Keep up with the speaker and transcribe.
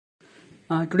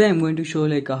Today I'm going to show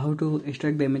how to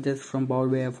extract the images from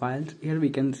POWERBI files. Here we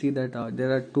can see that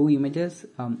there are two images.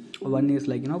 One is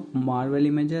Marvel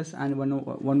images, and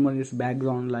one more is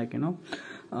background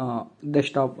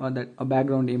desktop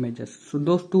background images. So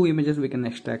those two images we can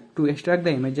extract. To extract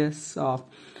the images,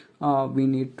 we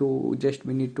need to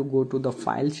go to the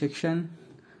file section.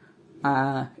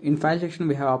 In file section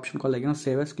we have option called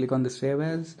save as. Click on the save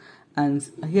as, and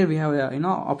here we have a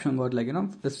option called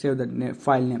save the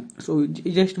file name. So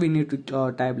we need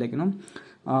to type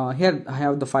here I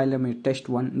have the file name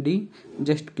test1d.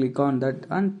 just click on that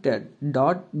and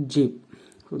 .zip.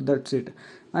 So that's it,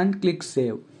 and click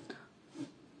save.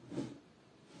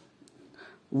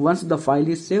 Once the file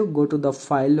is saved, go to the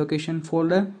file location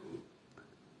folder.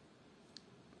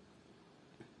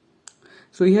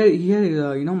 So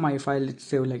here my file is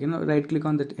saved. Right click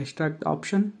on the extract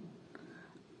option.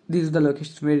 This is the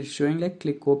location where it's showing.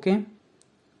 Click OK.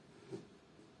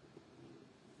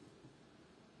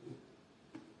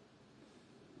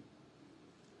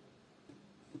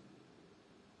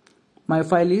 My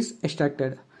file is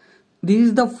extracted. This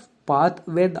is the path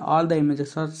where all the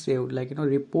images are saved.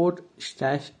 Report,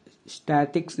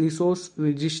 static resource,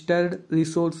 registered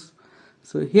resource.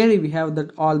 So here we have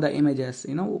that all the images.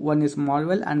 One is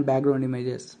Marvel and background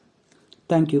images.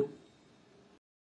 Thank you.